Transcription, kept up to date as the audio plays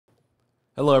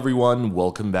Hello everyone,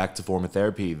 welcome back to Form of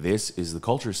Therapy. This is the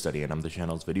Culture Study and I'm the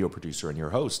channel's video producer and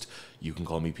your host. You can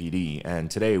call me PD. And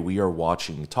today we are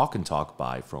watching Talk and Talk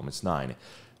by Promisnain.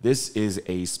 This is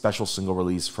a special single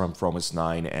release from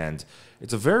Promisnain and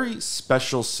it's a very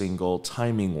special single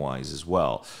timing-wise as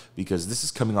well because this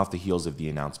is coming off the heels of the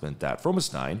announcement that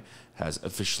Promisnain has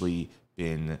officially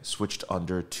been switched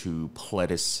under to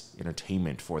Pledis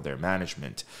Entertainment for their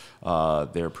management.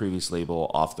 Their previous label,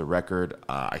 Off the Record,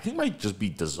 I think might just be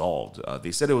dissolved.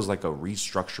 They said it was like a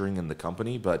restructuring in the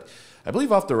company, but I believe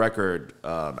Off the Record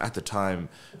at the time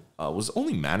was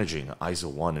only managing Isa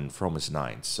 1 and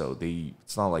Promisnain, so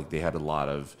it's not like they had a lot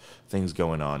of things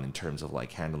going on in terms of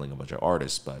like handling a bunch of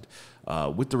artists, but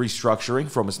with the restructuring,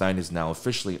 Promisnain is now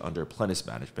officially under Pledis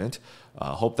management.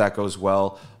 Hope that goes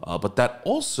well, but that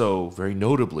also very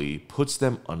notably puts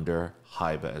them under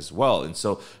Hybe as well. And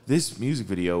so this music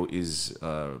video is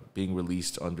being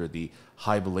released under the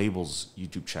Hybe Labels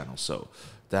YouTube channel, so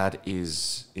that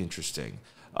is interesting.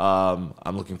 I'm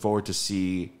looking forward to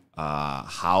see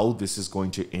how this is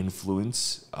going to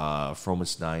influence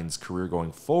Promisnain's career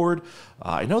going forward.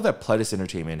 I know that Pledis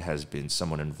Entertainment has been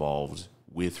somewhat involved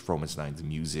with Promisnain's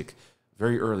music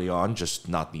very early on, just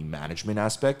not the management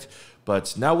aspect.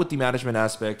 But now with the management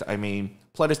aspect, I mean,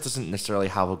 Pledis doesn't necessarily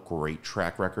have a great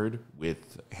track record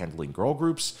with handling girl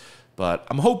groups, but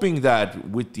I'm hoping that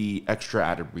with the extra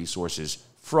added resources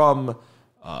from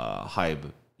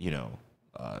Hybe,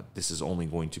 this is only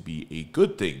going to be a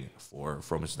good thing for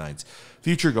Promisnain's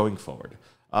future going forward.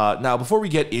 Now, before we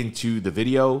get into the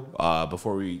video,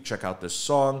 before we check out this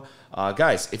song,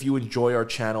 guys, if you enjoy our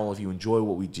channel, if you enjoy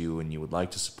what we do, and you would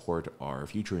like to support our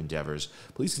future endeavors,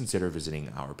 please consider visiting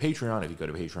our Patreon. If you go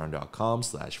to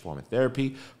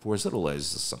patreon.com/formatherapy, for as little as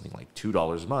something like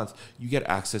 $2 a month, you get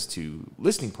access to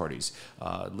listening parties.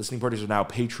 Listening parties are now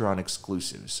Patreon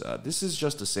exclusives. This is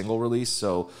just a single release,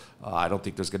 so I don't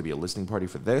think there's going to be a listening party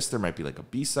for this. There might be like a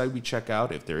B-side we check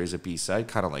out, if there is a B-side,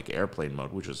 kind of like Airplane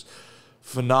Mode, which is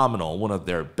phenomenal, one of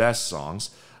their best songs.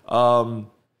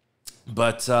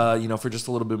 But for just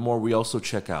a little bit more, we also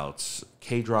check out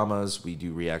K-dramas. We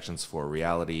do reactions for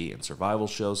reality and survival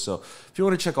shows. So if you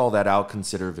want to check all that out,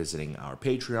 consider visiting our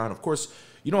Patreon. Of course,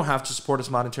 you don't have to support us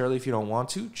monetarily if you don't want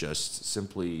to. Just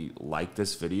simply like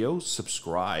this video,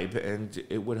 subscribe, and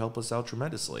it would help us out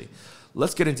tremendously.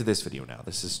 Let's get into this video now.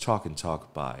 This is Talk and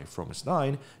Talk by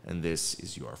Promisnain, and this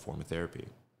is your Form of Therapy.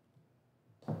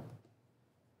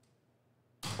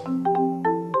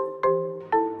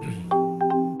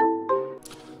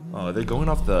 Oh, are they going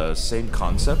off the same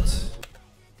concept?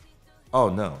 Oh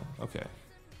no, okay.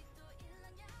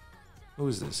 Who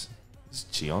is this? Is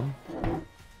it Cheon?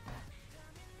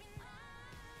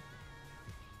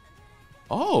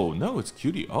 Oh no, it's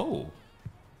Cutie. Oh,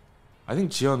 I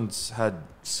think Cheon's had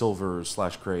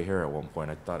silver/gray hair at one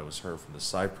point. I thought it was her from the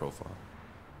side profile.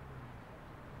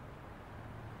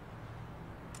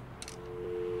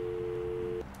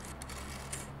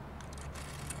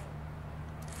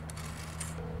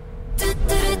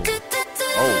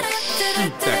 Oh,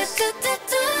 shoot, that's...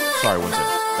 Sorry, one second.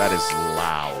 That is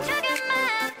loud.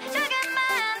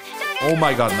 Oh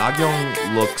my god,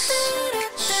 Nagyong looks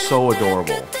so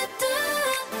adorable.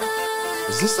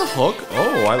 Is this the hook?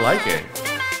 Oh, I like it.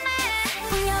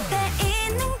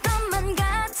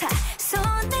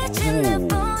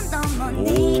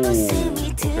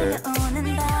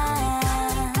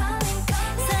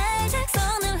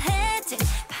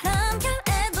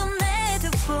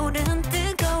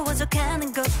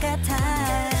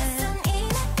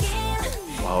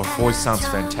 Wow, her voice sounds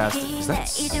fantastic. Is that...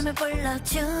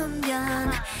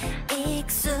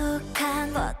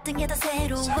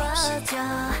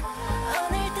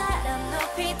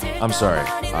 I'm sorry.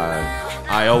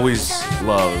 I always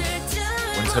love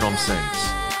when Taerom sings.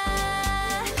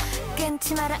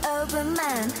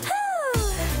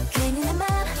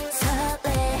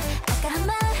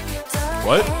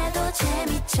 What?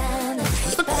 Is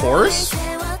this the chorus?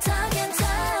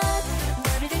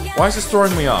 Why is this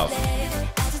throwing me off?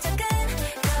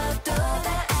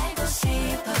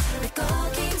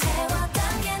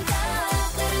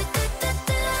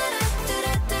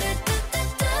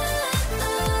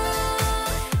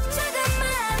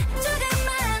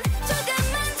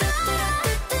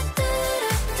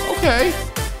 Okay.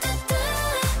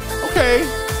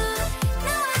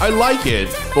 I like it,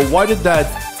 but why did that...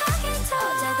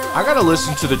 I gotta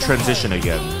listen to the transition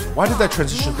again. Why did that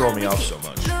transition throw me off so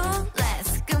much?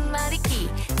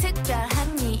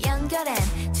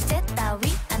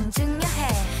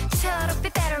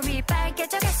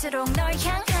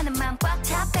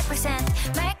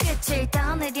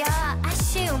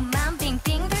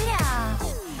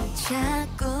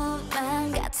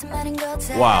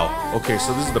 Wow. Okay,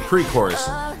 so this is the pre-chorus.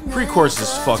 Pre-chorus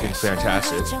is fucking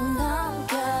fantastic.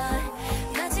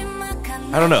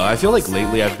 I don't know. I feel like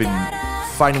lately I've been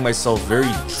finding myself very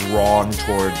drawn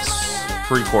towards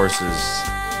pre-choruses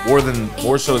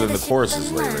more so than the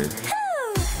choruses lately.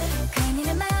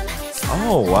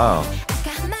 Oh, wow.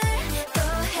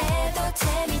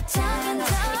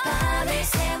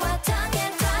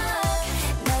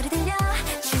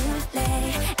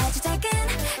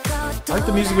 I like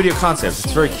the music video concept.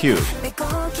 It's very cute.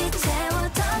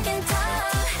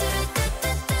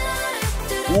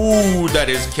 Ooh, that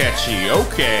is catchy.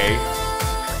 Okay.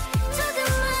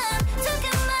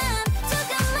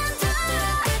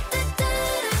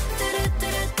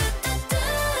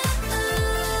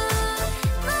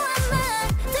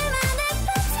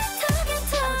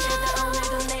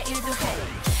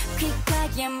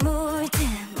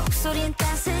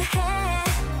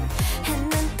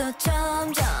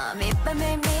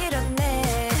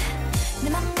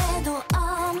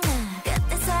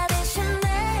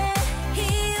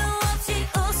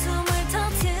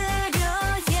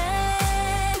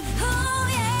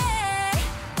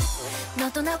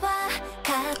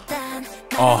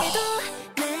 Oh.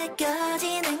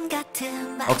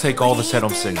 I'll take all the set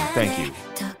I'm singing. Thank you.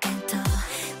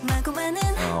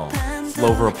 Oh.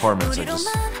 Flover Apartments. I just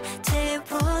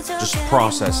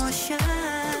processed.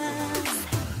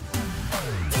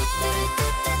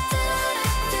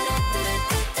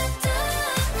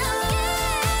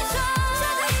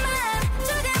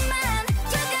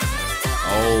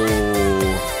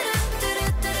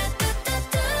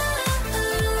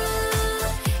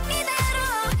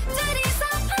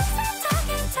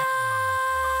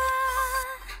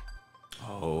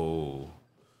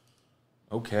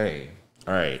 Okay.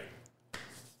 All right.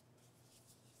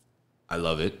 I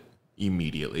love it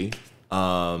immediately.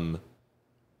 There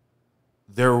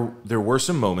were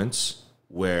some moments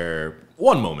where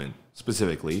one moment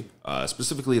specifically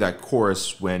that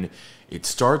chorus when it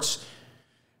starts,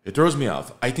 it throws me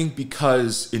off. I think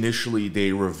because initially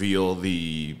they reveal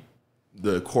the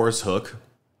chorus hook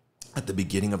at the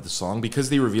beginning of the song, because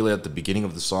they reveal it at the beginning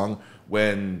of the song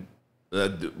when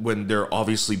they're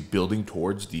obviously building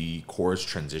towards the chorus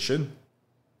transition,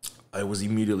 I was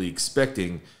immediately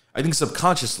expecting, I think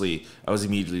subconsciously, I was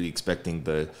immediately expecting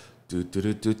the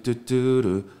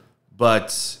do-do-do-do-do-do,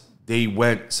 but they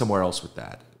went somewhere else with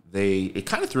that. It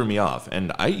kind of threw me off,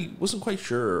 and I wasn't quite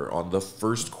sure on the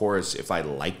first chorus if I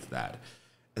liked that.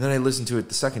 And then I listened to it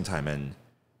the second time, and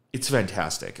it's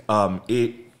fantastic.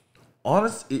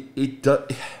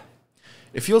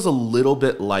 It feels a little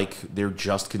bit like they're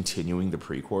just continuing the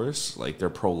pre-chorus, like they're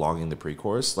prolonging the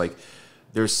pre-chorus, like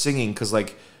they're singing, because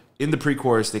like in the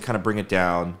pre-chorus they kind of bring it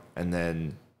down and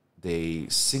then they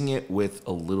sing it with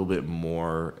a little bit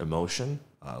more emotion,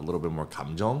 a little bit more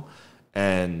감정,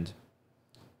 and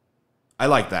I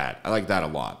like that. I like that a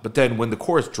lot. But then when the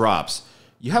chorus drops,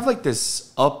 you have like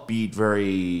this upbeat,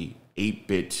 very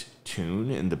 8-bit tune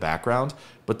in the background,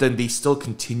 but then they still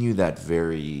continue that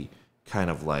very kind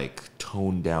of like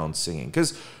toned down singing,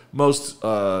 because most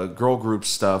girl group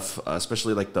stuff,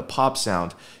 especially like the pop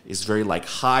sound, is very like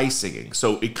high singing.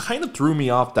 So it kind of threw me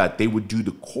off that they would do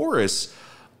the chorus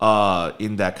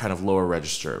in that kind of lower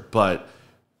register, but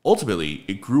ultimately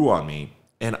it grew on me,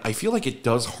 and I feel like it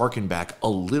does harken back a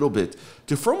little bit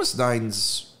to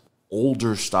Frommisnine's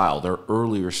older style, their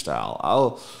earlier style.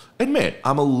 I'll admit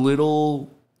I'm a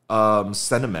little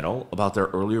sentimental about their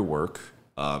earlier work,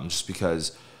 just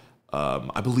because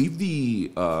I believe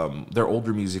their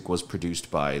older music was produced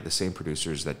by the same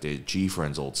producers that did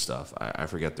G-Friend's old stuff. I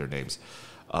forget their names.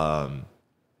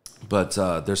 But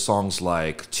their songs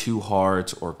like Two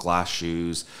Hearts or Glass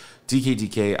Shoes,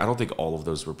 DKDK, I don't think all of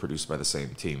those were produced by the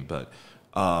same team, but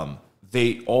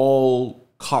they all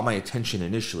caught my attention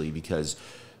initially because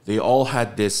they all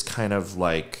had this kind of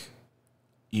like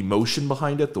emotion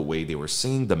behind it, the way they were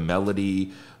singing, the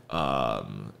melody,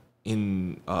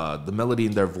 in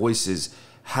their voices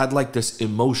had like this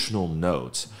emotional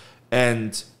note,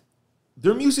 and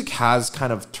their music has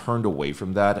kind of turned away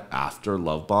from that after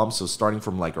Love Bomb. So starting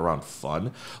from like around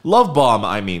Fun, Love Bomb,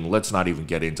 I mean, let's not even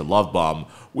get into Love Bomb.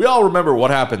 We all remember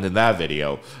what happened in that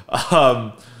video.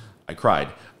 I cried.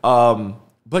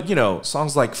 But you know,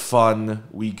 songs like Fun,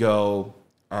 We Go,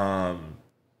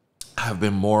 have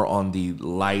been more on the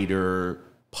lighter,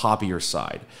 poppier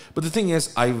side. But the thing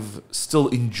is, I've still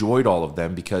enjoyed all of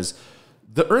them because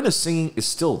the earnest singing is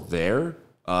still there,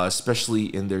 especially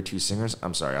in their two singers.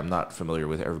 I'm sorry, I'm not familiar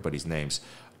with everybody's names,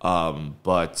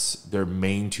 but their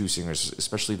main two singers,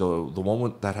 especially the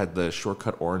one that had the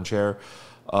shortcut orange hair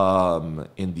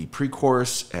in the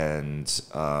pre-chorus, and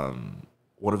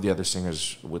one of the other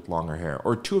singers with longer hair,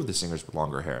 or two of the singers with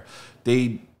longer hair.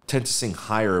 They tend to sing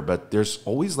higher, but there's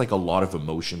always like a lot of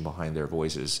emotion behind their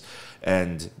voices.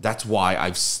 And that's why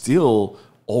I've still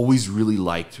always really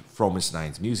liked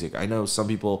Promisnain's music. I know some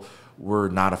people were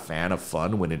not a fan of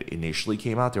Fun when it initially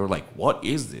came out. They were like, what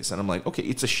is this? And I'm like, okay,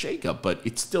 it's a shakeup, but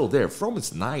it's still there.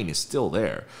 Promisnain is still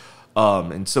there.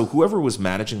 And so whoever was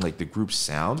managing like the group's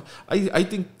sound, I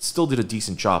think still did a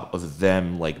decent job of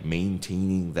them like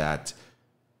maintaining that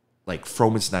like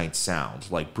Promisnain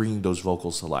sound, like bringing those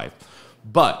vocals to life.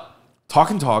 But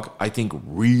Talk and Talk, I think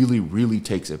really, really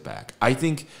takes it back. I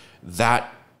think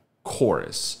that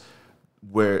chorus,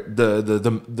 where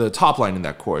the top line in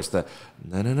that chorus, the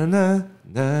na na na na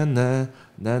na na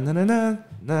na na na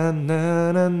na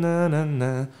na na na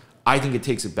na, I think it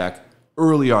takes it back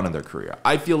early on in their career.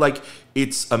 I feel like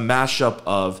it's a mashup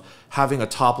of having a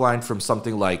top line from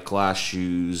something like Glass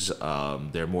Shoes,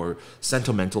 their more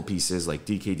sentimental pieces like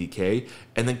DKDK,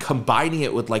 and then combining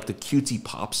it with like the cutesy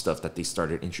pop stuff that they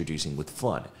started introducing with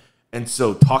Fun. And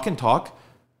so Talk and Talk,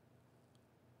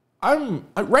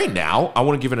 right now, I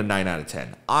want to give it a 9 out of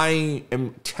 10. I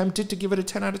am tempted to give it a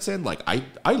 10 out of 10. Like,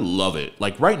 I love it.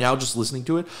 Like, right now, just listening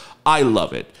to it, I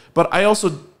love it. But I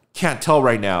also can't tell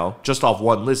right now, just off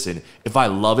one listen, if I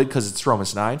love it because it's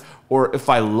Promisnain, or if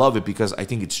I love it because I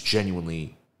think it's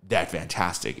genuinely that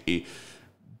fantastic. It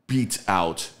beats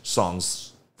out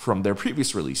songs from their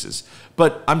previous releases.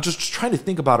 But I'm just trying to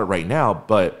think about it right now,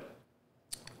 but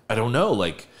I don't know.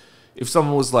 Like, if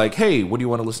someone was like, hey, what do you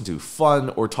want to listen to, Fun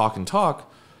or Talk and Talk?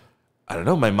 I don't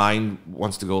know, my mind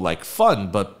wants to go like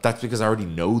Fun, but that's because I already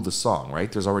know the song,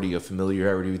 right? There's already a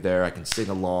familiarity there. I can sing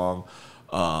along.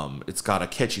 It's got a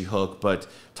catchy hook, but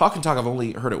Talk and Talk, I've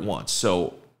only heard it once.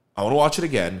 So I want to watch it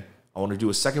again. I want to do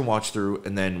a second watch through,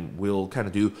 and then we'll kind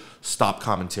of do stop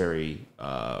commentary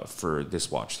for this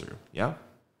watch through. Yeah?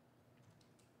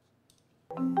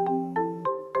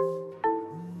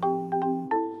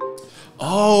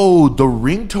 Oh, the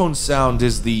ringtone sound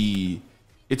is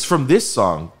it's from this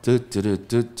song.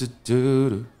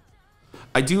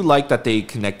 I do like that they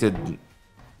connected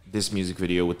this music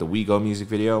video with the We Go music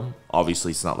video.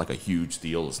 Obviously, it's not like a huge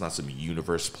deal. It's not some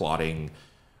universe plotting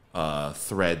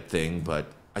thread thing, but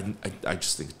I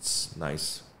just think it's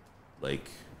nice. Like,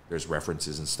 there's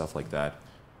references and stuff like that.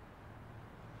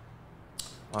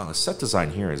 Wow, the set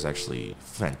design here is actually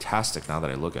fantastic now that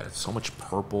I look at it. So much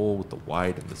purple with the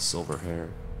white and the silver hair.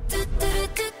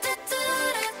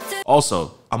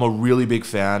 Also, I'm a really big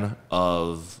fan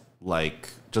of,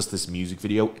 like, just this music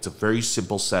video. It's a very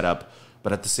simple setup,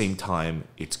 but at the same time,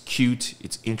 it's cute,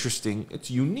 it's interesting, it's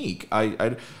unique.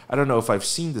 I don't know if I've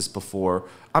seen this before.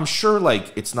 I'm sure,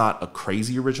 like, it's not a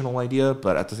crazy original idea,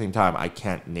 but at the same time, I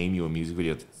can't name you a music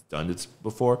video that's done this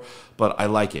before, but I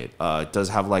like it. It does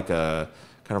have, like, a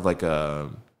kind of like a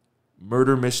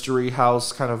murder mystery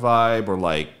house kind of vibe, or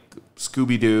like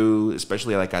Scooby-Doo,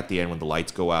 especially like at the end when the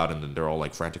lights go out and then they're all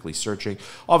like frantically searching.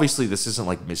 Obviously, this isn't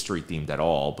like mystery themed at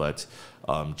all, but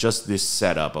just this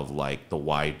setup of like the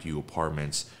wide view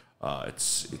apartments,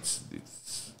 it's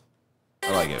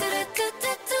I like it.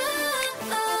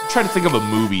 I'm trying to think of a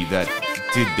movie that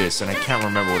did this, and I can't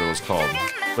remember what it was called,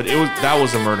 but that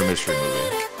was a murder mystery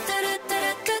movie.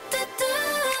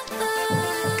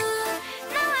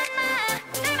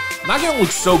 Nagyang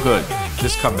looks so good,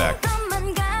 this comeback.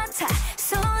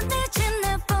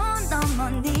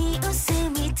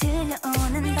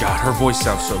 God, her voice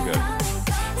sounds so good.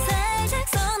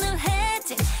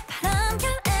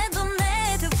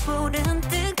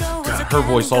 God, her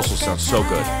voice also sounds so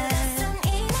good.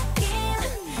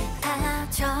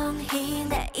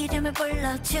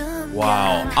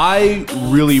 Wow, I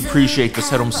really appreciate the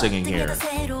Serom singing here.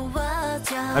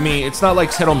 I mean, it's not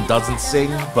like Serom doesn't sing,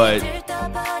 but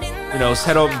you know,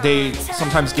 Serom, they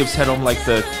sometimes give Serom like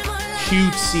the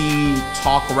cutesy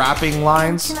talk rapping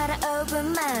lines.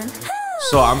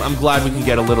 So I'm glad we can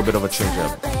get a little bit of a change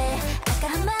up.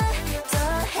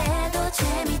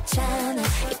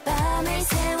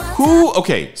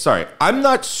 Okay, sorry. I'm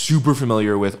not super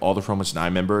familiar with all the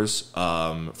Promisnain members.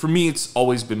 For me, it's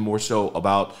always been more so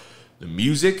about the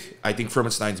music. I think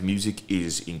Promisnain's music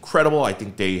is incredible. I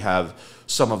think they have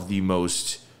some of the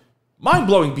most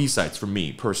mind-blowing B-sides for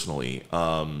me, personally.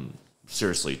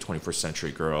 Seriously, 21st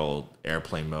Century Girl,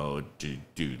 Airplane Mode,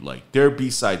 dude, like, their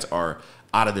B-sides are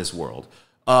out of this world.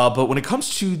 But when it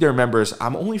comes to their members,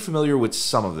 I'm only familiar with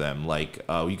some of them. Like,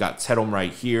 we got Serom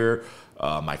right here,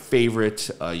 my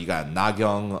favorite. You got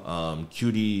Nagyang,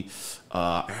 Cutie.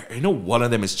 I know one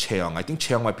of them is Cheong. I think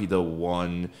Cheong might be the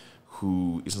one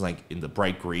who is, like, in the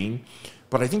bright green.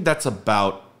 But I think that's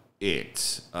about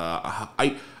it.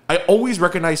 I I always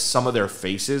recognize some of their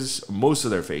faces, most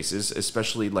of their faces,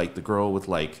 especially like the girl with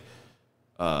like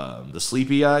the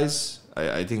sleepy eyes.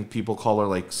 I think people call her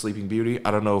like Sleeping Beauty.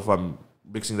 I don't know if I'm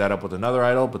mixing that up with another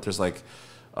idol, but there's like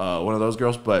one of those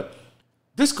girls. But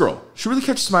this girl, she really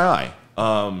catches my eye.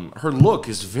 Her look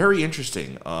is very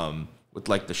interesting, with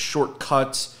like the short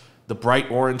cuts, the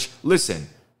bright orange. Listen,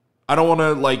 I don't want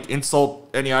to like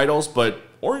insult any idols, but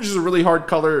orange is a really hard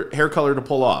hair color to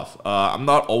pull off. I'm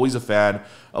not always a fan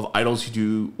of idols who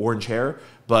do orange hair,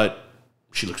 but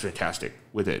she looks fantastic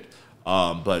with it.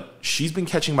 But she's been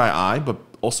catching my eye, but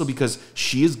also because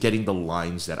she is getting the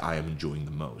lines that I am enjoying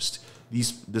the most.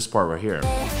 This part right here.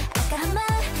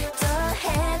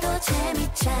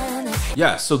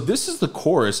 Yeah, so this is the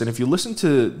chorus, and if you listen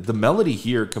to the melody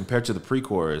here compared to the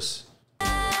pre-chorus,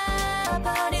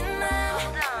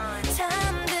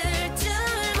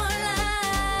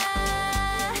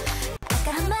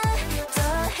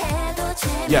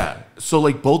 yeah, so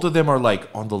like both of them are like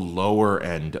on the lower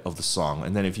end of the song,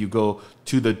 and then if you go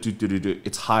to the do,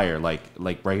 it's higher, like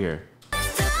right here.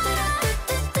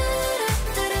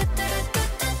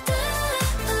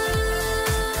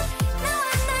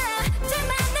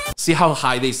 See how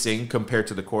high they sing compared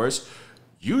to the chorus?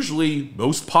 Usually,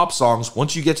 most pop songs,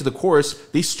 once you get to the chorus,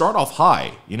 they start off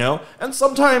high, you know? And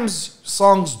sometimes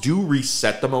songs do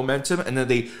reset the momentum and then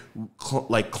they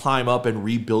like climb up and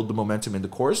rebuild the momentum in the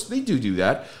chorus. They do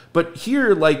that. But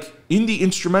here, like in the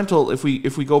instrumental, if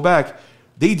we go back,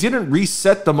 they didn't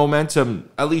reset the momentum,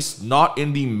 at least not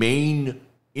in the main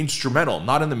instrumental,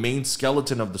 not in the main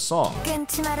skeleton of the song.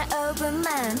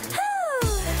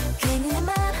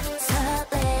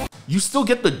 You still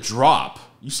get the drop.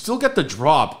 You still get the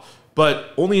drop,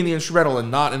 but only in the instrumental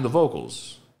and not in the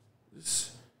vocals.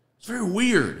 It's very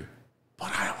weird, but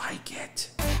I like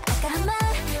it.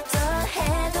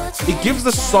 It gives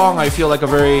the song, I feel, like a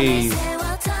very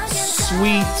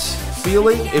sweet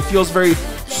feeling. It feels very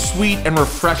sweet and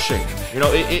refreshing. You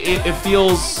know, it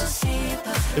feels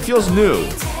new.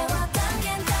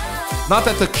 Not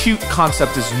that the cute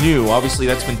concept is new. Obviously,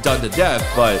 that's been done to death,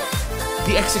 but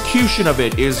the execution of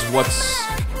it is what's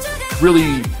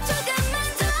really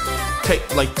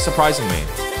like surprising me.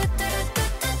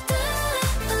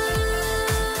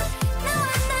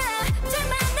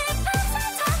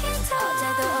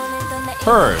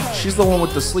 Her, she's the one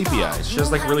with the sleepy eyes. She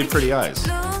has like really pretty eyes.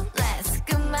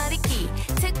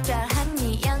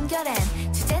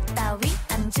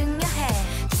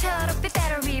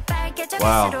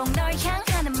 Wow.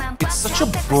 It's such a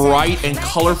bright and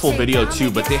colorful video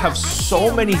too, but they have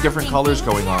so many different colors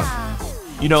going on.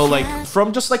 You know, like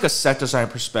from just like a set design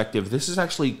perspective, this is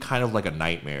actually kind of like a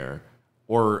nightmare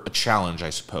or a challenge,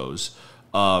 I suppose.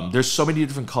 There's so many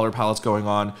different color palettes going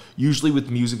on. Usually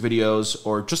with music videos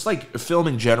or just like film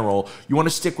in general, you want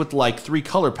to stick with like 3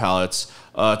 color palettes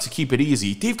to keep it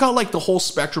easy. They've got like the whole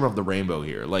spectrum of the rainbow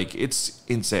here. Like, it's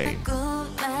insane.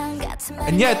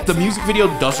 And yet the music video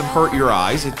doesn't hurt your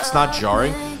eyes. It's not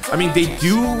jarring. I mean, they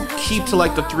do keep to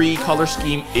like the 3 color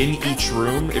scheme in each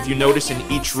room. If you notice, in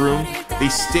each room, they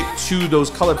stick to those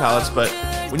color palettes. But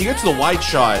when you get to the wide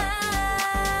shot,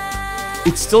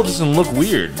 it still doesn't look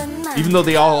weird, even though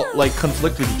they all like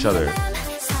conflict with each other.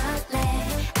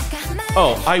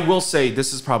 Oh, I will say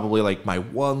this is probably like my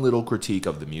one little critique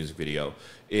of the music video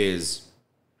is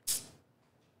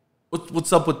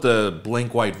what's up with the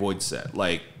blank white void set?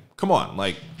 Like, come on,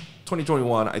 like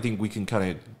 2021, I think we can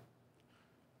kind of,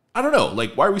 I don't know,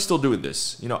 like, why are we still doing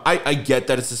this? You know, I get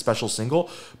that it's a special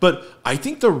single, but I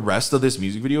think the rest of this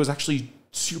music video is actually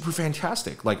super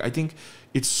fantastic. Like, I think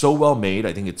it's so well made.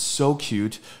 I think it's so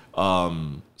cute.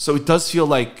 So it does feel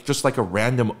like just like a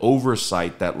random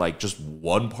oversight that like just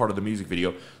one part of the music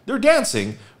video, they're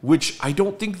dancing, which I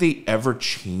don't think they ever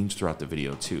change throughout the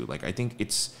video too. Like, I think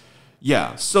it's,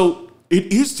 yeah. So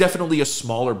it is definitely a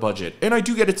smaller budget, and I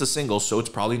do get it's a single, so it's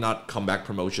probably not comeback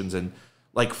promotions and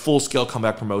like full scale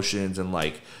comeback promotions, and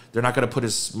like they're not going to put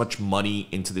as much money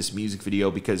into this music video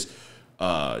because,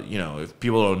 you know, if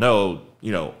people don't know,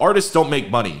 you know, artists don't make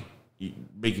money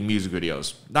making music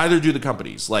videos. Neither do the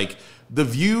companies. Like, the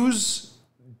views,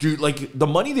 dude, like the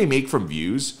money they make from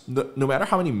views, no matter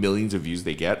how many millions of views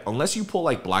they get, unless you pull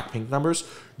like Blackpink numbers,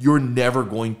 you're never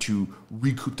going to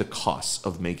recoup the costs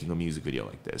of making a music video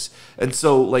like this. And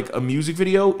so like a music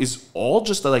video is all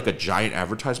just like a giant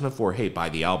advertisement for, hey, buy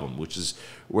the album, which is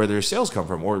where their sales come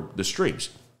from, or the streams.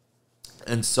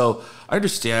 And so I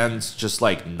understand just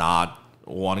like not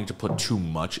wanting to put too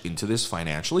much into this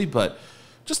financially, but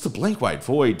just the blank white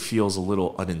void feels a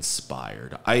little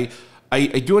uninspired. I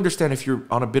do understand if you're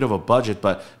on a bit of a budget,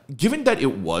 but given that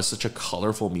it was such a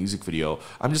colorful music video,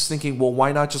 I'm just thinking, well,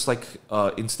 why not just like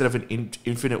instead of an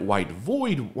infinite white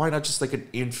void, why not just like an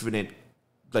infinite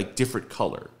like different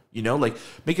color? You know, like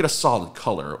make it a solid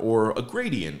color or a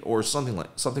gradient or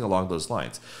something along those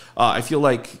lines. I feel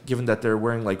like given that they're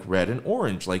wearing like red and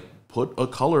orange, like put a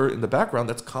color in the background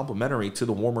that's complementary to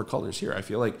the warmer colors here. I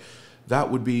feel like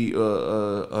that would be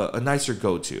a nicer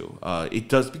go-to. It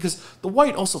does, because the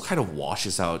white also kind of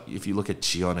washes out, if you look at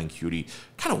Jiyeon and Cutie,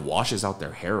 kind of washes out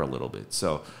their hair a little bit.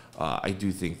 So I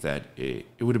do think that it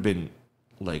would have been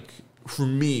like, for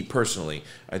me personally,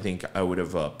 I think I would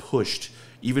have pushed,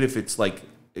 even if it's like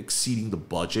exceeding the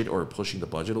budget or pushing the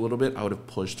budget a little bit, I would have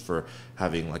pushed for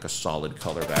having like a solid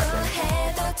color background.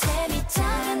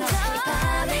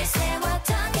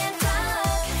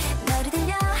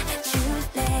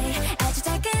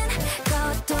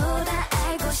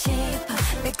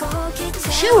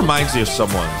 She reminds me of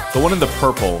someone, the one in the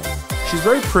purple. She's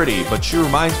very pretty, but she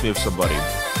reminds me of somebody.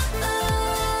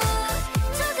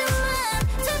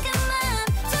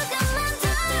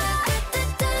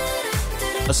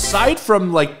 Aside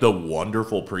from like the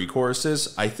wonderful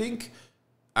pre-choruses, I think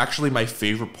actually my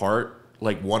favorite part,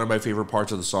 like one of my favorite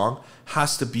parts of the song,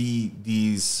 has to be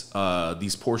these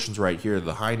portions right here,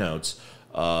 the high notes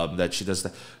that she does.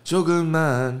 That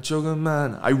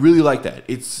조금만. I really like that.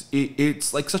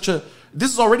 It's like such a.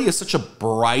 This is already such a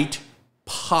bright,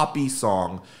 poppy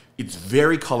song. It's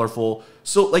very colorful.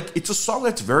 So like it's a song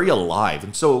that's very alive,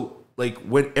 and so like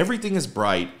when everything is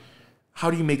bright, how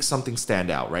do you make something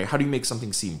stand out, right? How do you make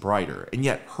something seem brighter? And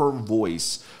yet her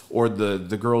voice, or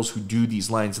the girls who do these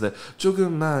lines, the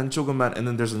조금만, and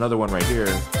then there's another one right here.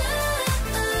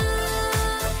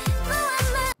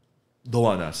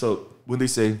 너와 나. So when they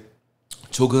say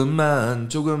조금만,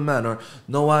 or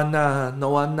너와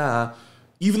나,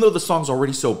 even though the song's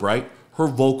already so bright, her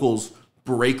vocals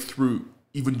break through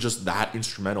even just that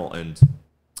instrumental and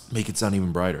make it sound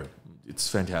even brighter. It's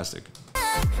fantastic.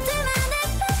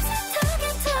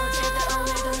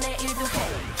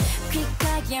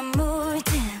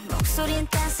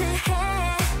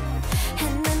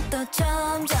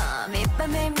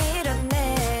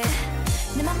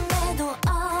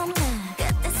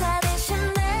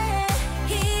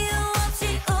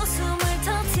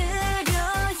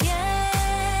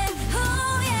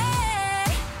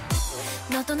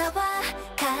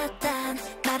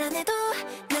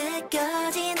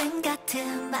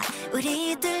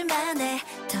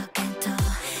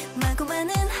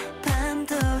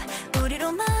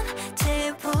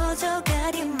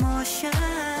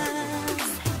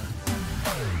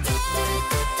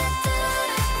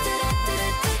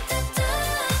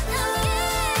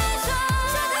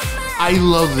 I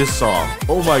love this song.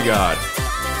 Oh my god.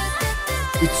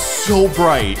 It's so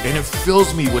bright and it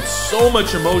fills me with so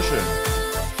much emotion.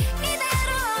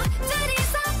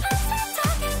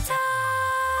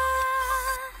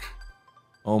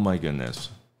 Oh my goodness.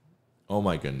 Oh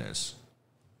my goodness.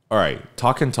 All right,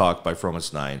 Talk and Talk by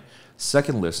Fromist9.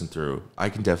 Second listen through, I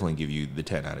can definitely give you the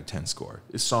 10 out of 10 score.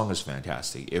 This song is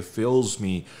fantastic. It fills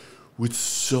me with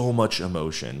so much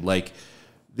emotion. Like,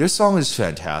 this song is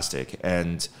fantastic.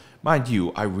 And mind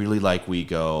you, I really like We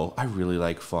Go. I really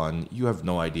like Fun. You have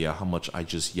no idea how much I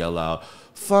just yell out,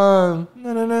 Fun,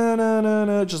 na na na na na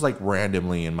na, just like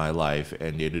randomly in my life.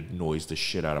 And it annoys the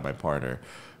shit out of my partner.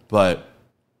 But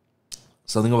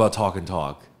something about Talk and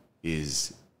Talk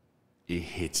is it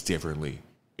hits differently.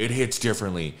 It hits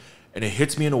differently. And it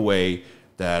hits me in a way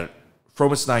that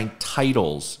Fromist9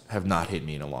 titles have not hit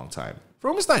me in a long time.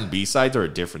 Fromist9 B-sides are a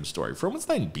different story.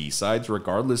 Fromist9 B-sides,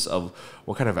 regardless of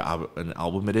what kind of an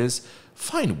album it is,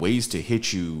 find ways to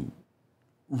hit you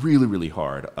really, really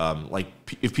hard. Like,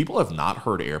 if people have not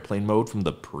heard Airplane Mode from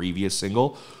the previous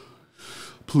single,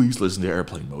 please listen to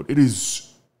Airplane Mode. It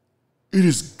is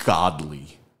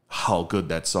godly how good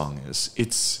that song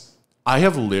is. I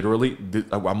have literally,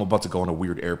 I'm about to go on a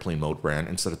weird Airplane Mode rant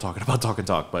instead of talking about Talk and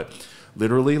Talk, but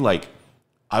literally, like,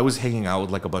 I was hanging out with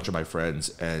like a bunch of my friends,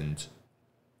 and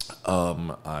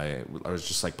I was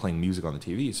just like playing music on the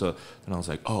TV. So then I was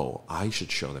like, oh, I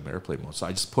should show them Airplane Mode. So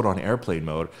I just put on Airplane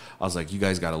Mode. I was like, you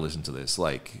guys got to listen to this.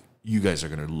 Like, you guys are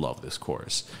going to love this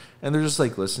chorus. And they're just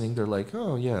like listening. They're like,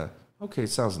 oh yeah, okay,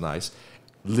 sounds nice.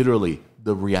 Literally,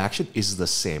 the reaction is the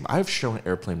same. I've shown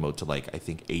Airplane Mode to like, I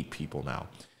think 8 people now.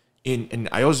 And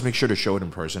I always make sure to show it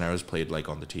in person. I always play it like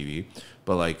on the TV,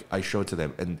 but like I show it to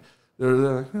them, and they're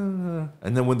like,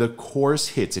 and then when the chorus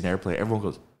hits in Airplane, everyone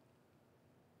goes,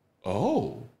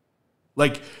 oh,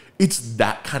 like it's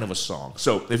that kind of a song.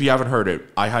 So if you haven't heard it,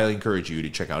 I highly encourage you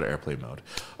to check out Airplane Mode.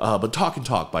 But Talk and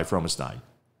Talk by Fromist9,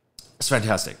 it's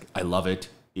fantastic. I love it.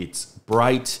 It's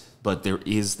bright, but there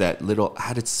is that little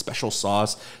added special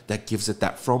sauce that gives it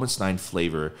that Fromensnine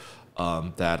flavor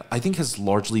that I think has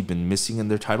largely been missing in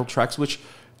their title tracks, which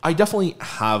I definitely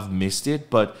have missed it,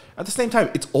 but at the same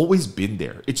time, it's always been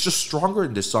there. It's just stronger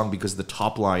in this song because the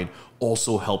top line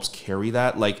also helps carry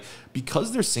that. Like,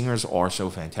 because their singers are so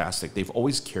fantastic, they've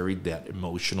always carried that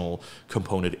emotional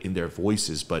component in their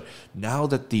voices. But now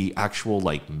that the actual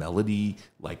like melody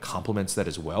like complements that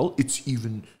as well, it's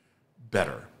even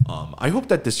better. I hope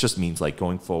that this just means like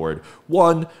going forward,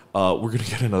 one, we're gonna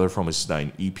get another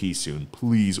Fromensnine EP soon,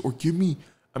 please, or give me.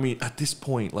 I mean, at this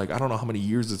point, like, I don't know how many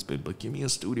years it's been, but give me a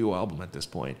studio album at this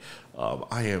point.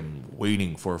 I am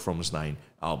waiting for a Fromensnine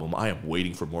album. I am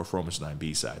waiting for more Fromensnine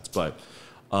B-sides. But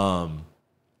I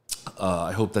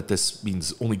hope that this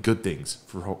means only good things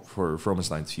for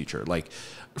Fromensnine's future. Like,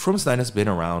 Fromensnine has been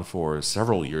around for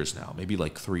several years now, maybe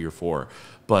like 3 or 4.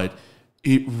 But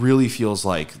it really feels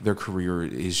like their career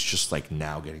is just like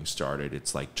now getting started.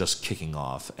 It's like just kicking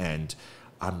off. And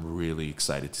I'm really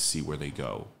excited to see where they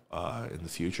go in the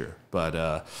future. But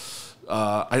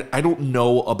I don't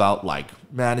know about like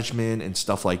management and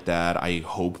stuff like that. I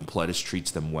hope Pledis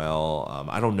treats them well.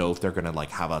 I don't know if they're gonna like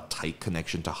have a tight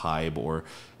connection to Hybe or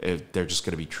if they're just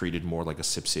gonna be treated more like a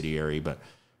subsidiary. But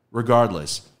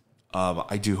regardless,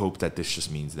 I do hope that this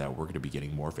just means that we're gonna be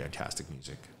getting more fantastic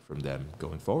music from them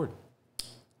going forward.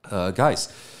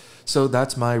 Guys, so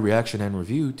that's my reaction and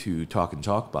review to Talk and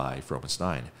Talk by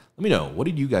Fromensnine. Let me know, what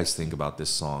did you guys think about this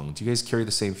song? Do you guys carry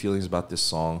the same feelings about this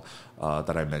song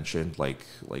that I mentioned? Like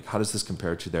how does this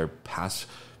compare to their past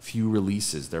few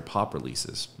releases, their pop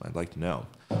releases? I'd like to know.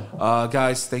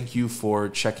 Guys, thank you for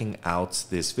checking out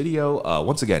this video.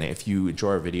 Once again, if you enjoy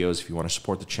our videos, if you want to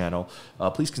support the channel,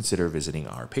 please consider visiting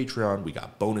our Patreon. We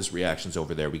got bonus reactions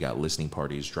over there. We got listening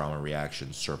parties, drama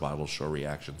reactions, survival show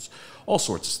reactions, all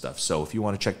sorts of stuff. So if you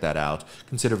want to check that out,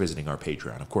 consider visiting our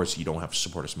Patreon. Of course, you don't have to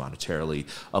support us monetarily.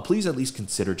 Please at least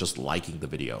consider just liking the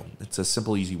video. It's a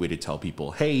simple, easy way to tell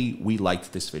people, hey, we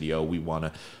liked this video. We want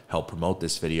to help promote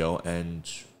this video. And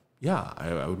yeah,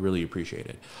 I would really appreciate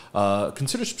it.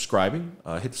 Consider subscribing.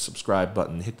 Hit the subscribe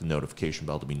button, hit the notification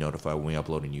bell to be notified when we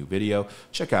upload a new video.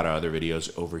 Check out our other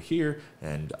videos over here,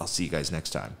 and I'll see you guys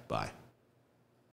next time. Bye.